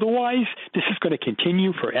 Otherwise, this is going to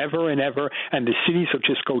continue forever and ever, and the cities will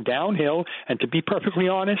just go downhill. And to be perfectly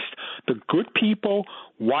honest, the good people,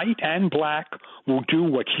 white and black, will do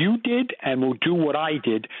what you did and will do what I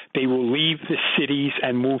did. They will leave the cities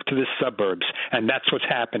and move to the suburbs, and that's what's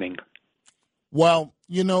happening. Well,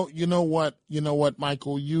 you know what,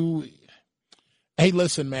 Michael, hey,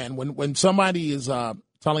 listen, man, when somebody is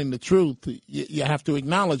telling the truth, you have to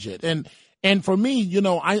acknowledge it. And for me,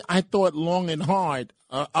 I thought long and hard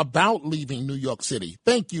about leaving New York City.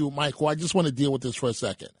 Thank you, Michael. I just want to deal with this for a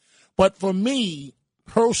second. But for me,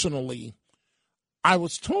 personally, I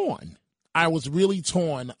was torn. I was really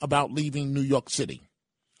torn about leaving New York City.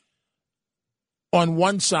 On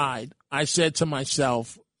one side, I said to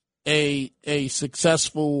myself, a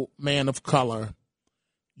successful man of color,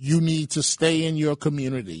 you need to stay in your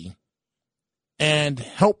community and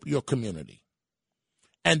help your community.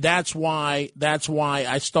 And that's why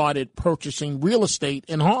I started purchasing real estate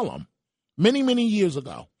in Harlem many, many years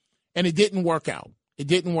ago. And it didn't work out.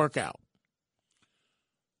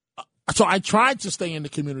 So I tried to stay in the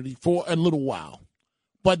community for a little while.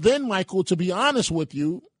 But then, Michael, to be honest with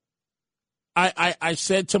you, I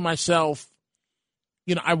said to myself,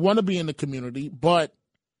 I want to be in the community, but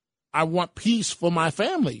I want peace for my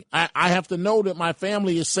family. I have to know that my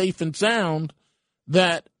family is safe and sound,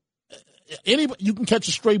 that you can catch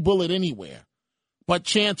a stray bullet anywhere, but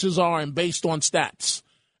chances are, and based on stats.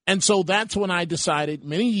 And so that's when I decided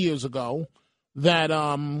many years ago that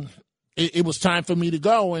it was time for me to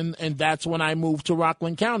go, and that's when I moved to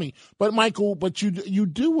Rockland County. But, Michael, you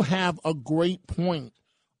do have a great point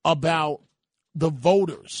about the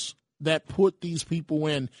voters that put these people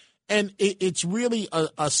in. And it's really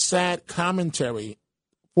a sad commentary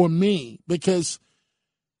for me because,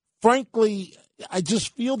 frankly, I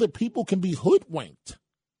just feel that people can be hoodwinked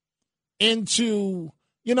into,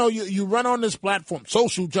 you run on this platform,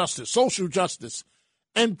 social justice,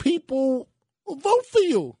 and people will vote for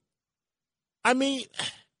you. I mean,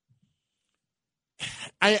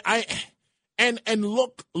 and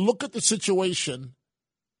look at the situation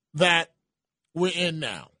that we're in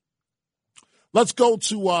now. Let's go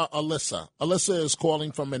to Alyssa. Alyssa is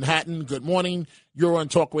calling from Manhattan. Good morning. You're on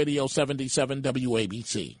Talk Radio 77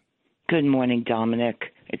 WABC. Good morning, Dominic.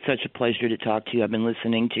 It's such a pleasure to talk to you. I've been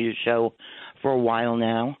listening to your show for a while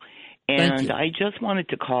now. And I just wanted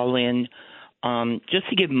to call in just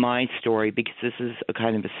to give my story because this is a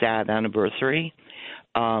kind of a sad anniversary.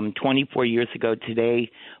 24 years ago today,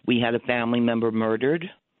 we had a family member murdered.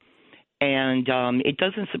 And it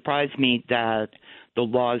doesn't surprise me that the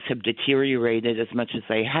laws have deteriorated as much as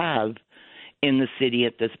they have in the city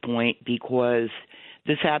at this point because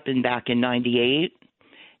this happened back in 98.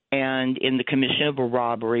 And in the commission of a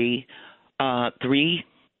robbery, 3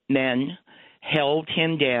 men held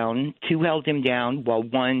him down, 2 held him down while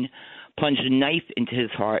one plunged a knife into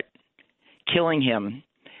his heart. killing him.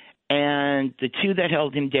 And the two that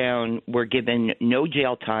held him down were given no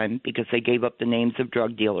jail time because they gave up the names of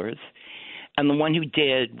drug dealers. And the one who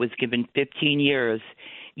did was given 15 years.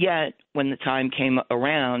 Yet, when the time came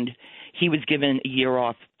around, he was given a year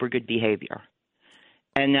off for good behavior.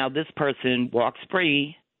 And now this person walks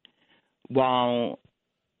free while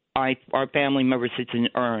our family member sits in an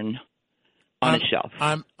urn on a shelf.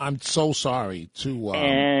 I'm so sorry to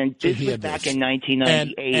and to this hear was back this. in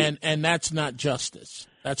 1998. And that's not justice.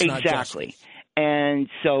 That's exactly. not justice. And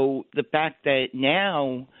so the fact that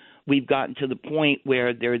now we've gotten to the point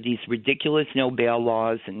where there are these ridiculous no bail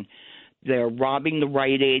laws and they're robbing the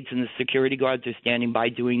Rite Aids and the security guards are standing by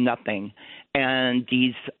doing nothing. And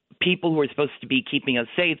these people who are supposed to be keeping us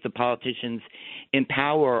safe, the politicians in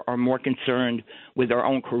power, are more concerned with their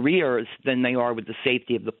own careers than they are with the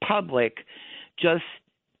safety of the public, just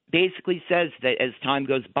basically says that as time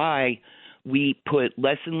goes by, we put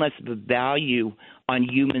less and less of a value on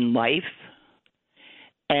human life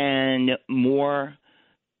and more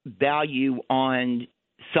value on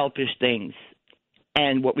selfish things.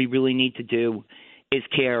 And what we really need to do is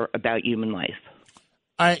care about human life.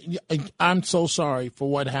 I'm so sorry for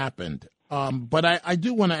what happened. But I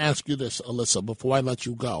do want to ask you this, Alyssa, before I let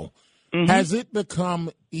you go. Mm-hmm. Has it become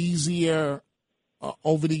easier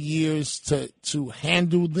over the years to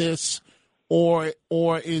handle this, or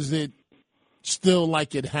is it still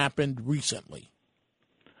like it happened recently?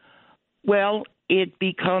 Well, it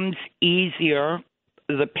becomes easier.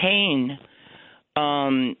 The pain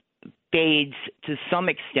fades to some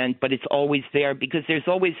extent, but it's always there because it's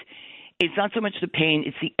not so much the pain,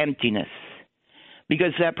 it's the emptiness.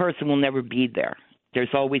 Because that person will never be there.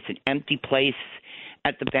 There's always an empty place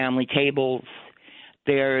at the family tables.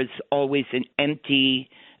 There's always an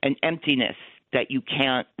emptiness that you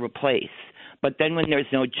can't replace. But then when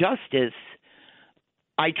there's no justice,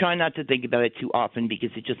 I try not to think about it too often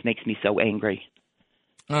because it just makes me so angry.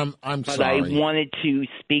 I'm but sorry. I wanted to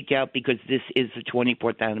speak out because this is the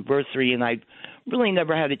 24th anniversary, and I've really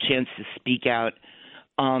never had a chance to speak out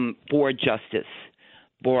for justice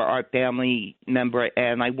for our family member,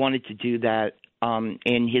 and I wanted to do that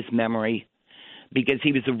in his memory because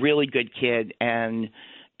he was a really good kid. And,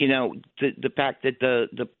 you know, the fact that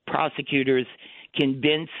the prosecutors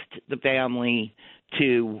convinced the family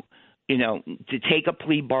to take a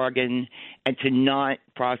plea bargain and to not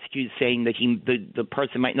prosecute, saying that the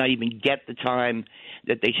person might not even get the time,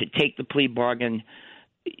 that they should take the plea bargain.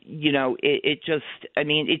 You know, it just, I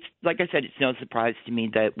mean, it's like I said, it's no surprise to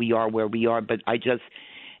me that we are where we are, but I just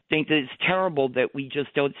think that it's terrible that we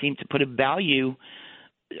just don't seem to put a value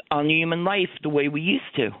on human life the way we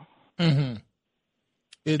used to. Mm-hmm.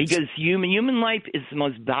 Because human life is the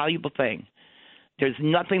most valuable thing. There's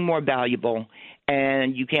nothing more valuable,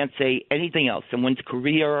 and you can't say anything else. Someone's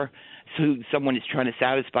career, someone is trying to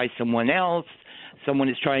satisfy someone else, someone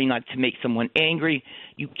is trying not to make someone angry.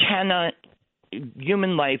 You cannot.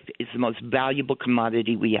 Human life is the most valuable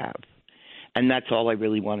commodity we have, and that's all I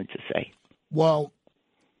really wanted to say. Well,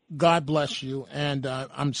 God bless you, and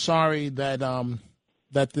I'm sorry that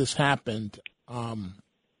that this happened.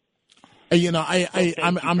 You know,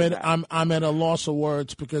 I'm at a loss of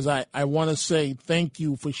words because I want to say thank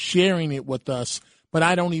you for sharing it with us, but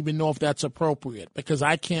I don't even know if that's appropriate because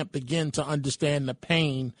I can't begin to understand the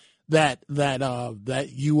pain that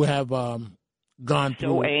you have gone through.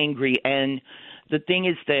 So angry, and the thing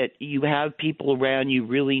is that you have people around you.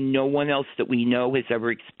 Really, no one else that we know has ever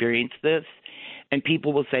experienced this, and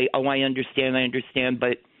people will say, "Oh, I understand,"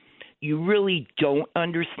 but you really don't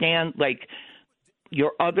understand. Like,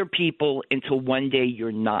 you're other people until one day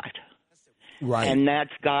you're not. Right. And that's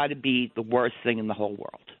got to be the worst thing in the whole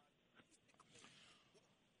world.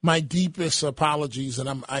 My deepest apologies,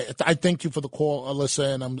 and I thank you for the call,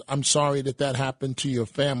 Alyssa, and I'm sorry that happened to your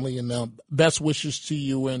family, and best wishes to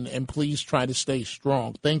you, and please try to stay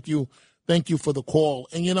strong. Thank you for the call.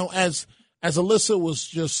 And you know, as Alyssa was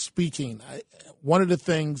just speaking, one of the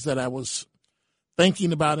things that I was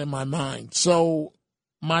thinking about in my mind, so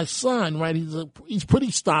my son, right? He's pretty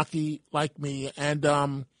stocky like me, and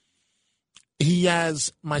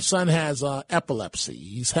my son has epilepsy.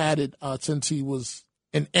 He's had it since he was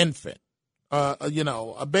an infant,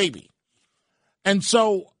 a baby, and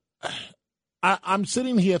so I'm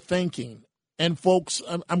sitting here thinking, and folks,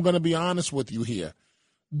 I'm going to be honest with you here.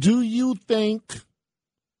 Do you think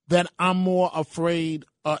that I'm more afraid?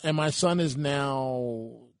 And my son is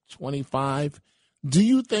now 25. Do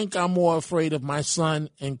you think I'm more afraid of my son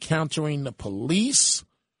encountering the police,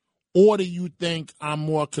 or do you think I'm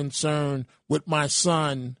more concerned with my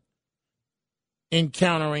son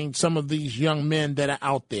encountering some of these young men that are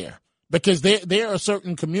out there? Because there are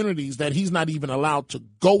certain communities that he's not even allowed to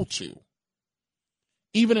go to,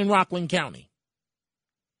 even in Rockland County.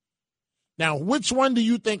 Now, which one do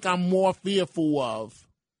you think I'm more fearful of?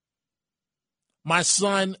 My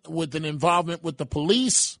son with an involvement with the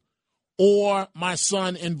police, or my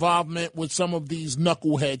son involvement with some of these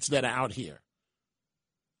knuckleheads that are out here?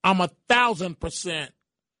 I'm 1,000%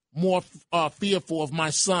 more fearful of my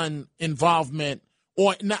son involvement.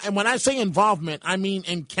 Or, and when I say involvement, I mean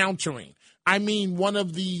encountering. I mean one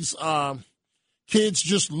of these kids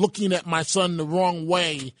just looking at my son the wrong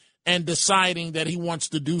way and deciding that he wants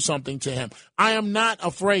to do something to him. I am not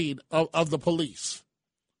afraid of the police.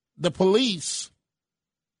 The police,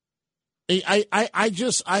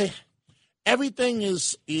 everything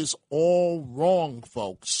is all wrong,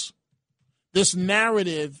 folks. This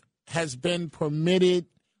narrative has been permitted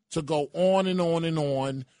to go on and on and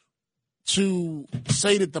on to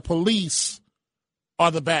say that the police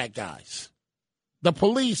are the bad guys. The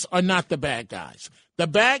police are not the bad guys. The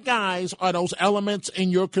bad guys are those elements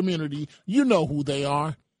in your community. You know who they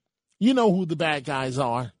are. You know who the bad guys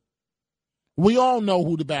are. We all know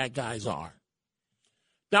who the bad guys are.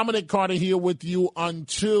 Dominic Carter here with you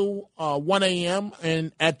until 1 a.m.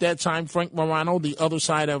 And at that time, Frank Morano, the other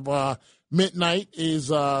side of midnight,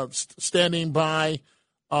 is standing by,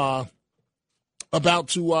 about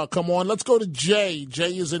to come on. Let's go to Jay.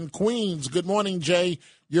 Jay is in Queens. Good morning, Jay.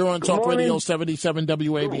 You're on Talk Radio 77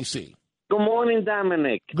 WABC. Good morning,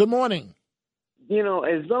 Dominic. Good morning. You know,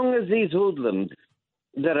 as long as these hoodlums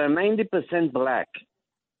that are 90% black,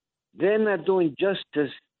 they're not doing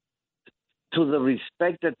justice to the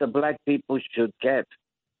respect that the black people should get.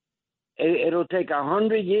 It'll take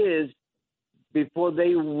 100 years before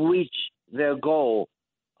they reach their goal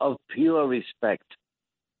of pure respect,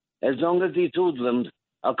 as long as these hoodlums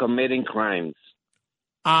are committing crimes.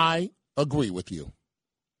 I agree with you.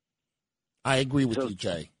 I agree with you,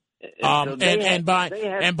 Jay. By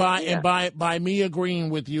me agreeing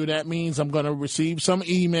with you, that means I'm going to receive some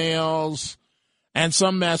emails and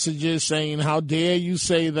some messages saying, how dare you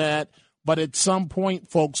say that? But at some point,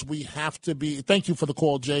 folks, we have to be, thank you for the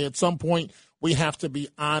call, Jay. At some point, we have to be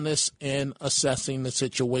honest in assessing the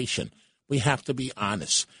situation. We have to be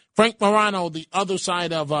honest. Frank Morano, the other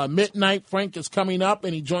side of midnight. Frank is coming up,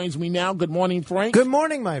 and he joins me now. Good morning, Frank. Good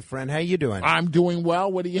morning, my friend. How you doing? I'm doing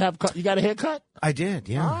well. What do you have? You got a haircut? I did,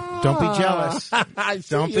 yeah. Don't be jealous.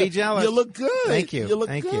 Don't be jealous. You look good. Thank you. You look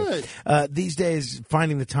Thank good. You. These days,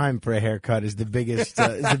 finding the time for a haircut is the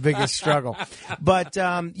biggest struggle. But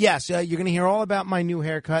yes, you're going to hear all about my new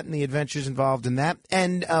haircut and the adventures involved in that.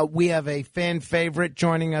 And we have a fan favorite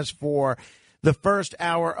joining us for the first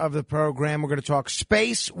hour of the program. We're going to talk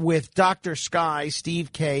space with Dr. Sky,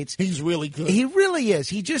 Steve Cates. He's really good. He really is.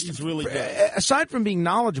 He's really good. Aside from being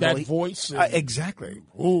knowledgeable. That voice. Exactly.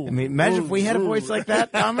 I mean, imagine if we had a voice like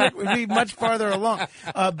that, Dominic, we'd be much farther along.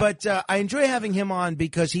 But I enjoy having him on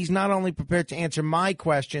because he's not only prepared to answer my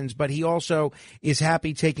questions, but he also is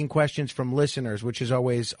happy taking questions from listeners, which is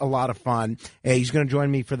always a lot of fun. He's going to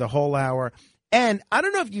join me for the whole hour. And I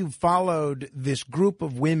don't know if you followed this group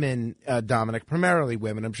of women, Dominic, primarily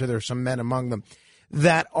women, I'm sure there are some men among them,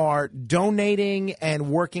 that are donating and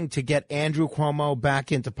working to get Andrew Cuomo back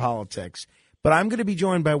into politics. But I'm going to be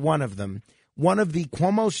joined by one of them, one of the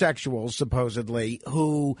Cuomo-sexuals, supposedly,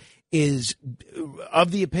 who is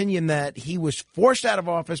of the opinion that he was forced out of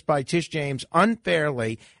office by Tish James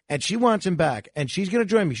unfairly, and she wants him back. And she's going to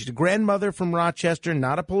join me. She's a grandmother from Rochester,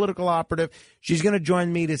 not a political operative. She's going to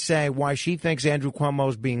join me to say why she thinks Andrew Cuomo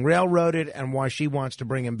is being railroaded and why she wants to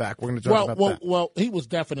bring him back. We're going to talk about that. Well, he was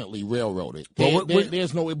definitely railroaded.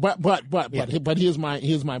 There's no way. But here's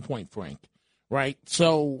my point, Frank. Right?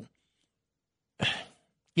 So,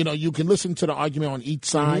 you know, you can listen to the argument on each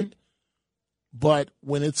side. Mm-hmm. But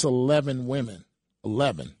when it's 11 women,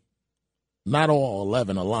 11, not all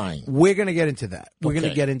 11 are lying. We're going to get into that. We're going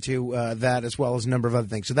to get into that as well as a number of other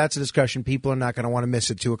things. So that's a discussion people are not going to want to miss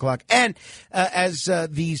at 2 o'clock. And as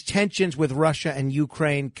these tensions with Russia and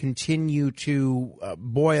Ukraine continue to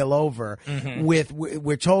boil over,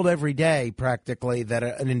 we're told every day practically that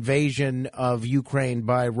an invasion of Ukraine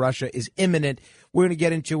by Russia is imminent. We're going to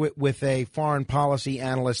get into it with a foreign policy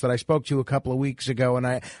analyst that I spoke to a couple of weeks ago, and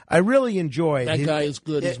I really enjoyed. That guy is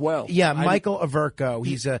good as well. Yeah, Michael Averko.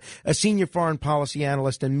 He's a senior foreign policy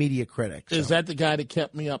analyst and media critic. So. Is that the guy that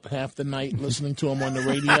kept me up half the night listening to him on the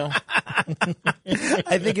radio?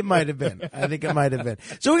 I think it might have been.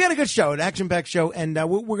 So we got a good show, an action-packed show, and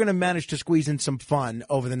we're going to manage to squeeze in some fun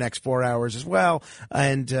over the next 4 hours as well,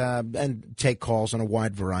 and take calls on a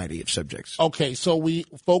wide variety of subjects. Okay, so we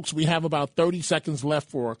have about 30 seconds left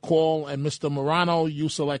for a call, and Mr. Morano, you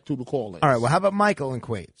select who to call in. All right, well, how about Michael in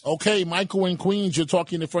Queens? Okay, Michael in Queens, you're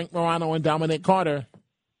talking to Frank Morano and Dominic Carter.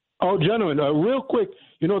 Oh, gentlemen, real quick,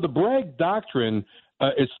 the Bragg doctrine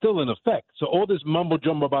is still in effect. So all this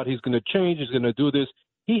mumbo-jumbo about he's going to change, he's going to do this,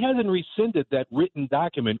 he hasn't rescinded that written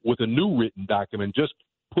document with a new written document, just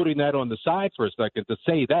putting that on the side for a second to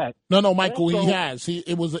say that. No, Michael, he has.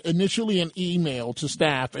 It was initially an email to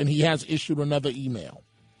staff, and he has issued another email.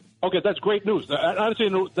 Okay, that's great news. Honestly,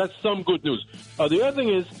 that's some good news. The other thing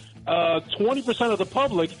is 20% of the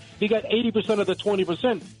public, he got 80% of the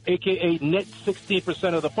 20%, a.k.a. net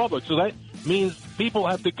 16% of the public. So that means people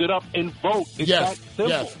have to get up and vote. It's that simple.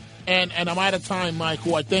 Yes. And I'm out of time,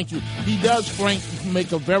 Michael. I thank you. He does, Frank,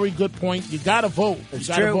 make a very good point. You got to vote. It's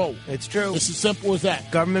you got to vote. It's true. It's as simple as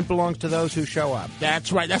that. Government belongs to those who show up.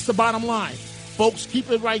 That's right. That's the bottom line. Folks,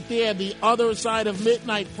 keep it right there. The other side of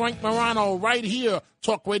midnight. Frank Morano right here.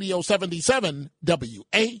 Talk Radio 77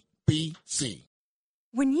 WABC.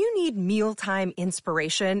 When you need mealtime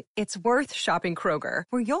inspiration, it's worth shopping Kroger,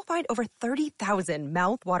 where you'll find over 30,000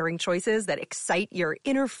 mouth-watering choices that excite your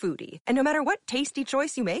inner foodie. And no matter what tasty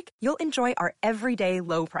choice you make, you'll enjoy our everyday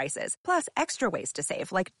low prices, plus extra ways to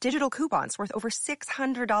save, like digital coupons worth over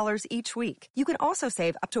 $600 each week. You can also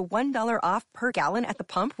save up to $1 off per gallon at the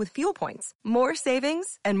pump with fuel points. More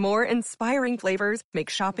savings and more inspiring flavors make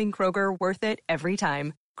shopping Kroger worth it every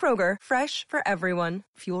time. Kroger, fresh for everyone.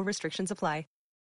 Fuel restrictions apply.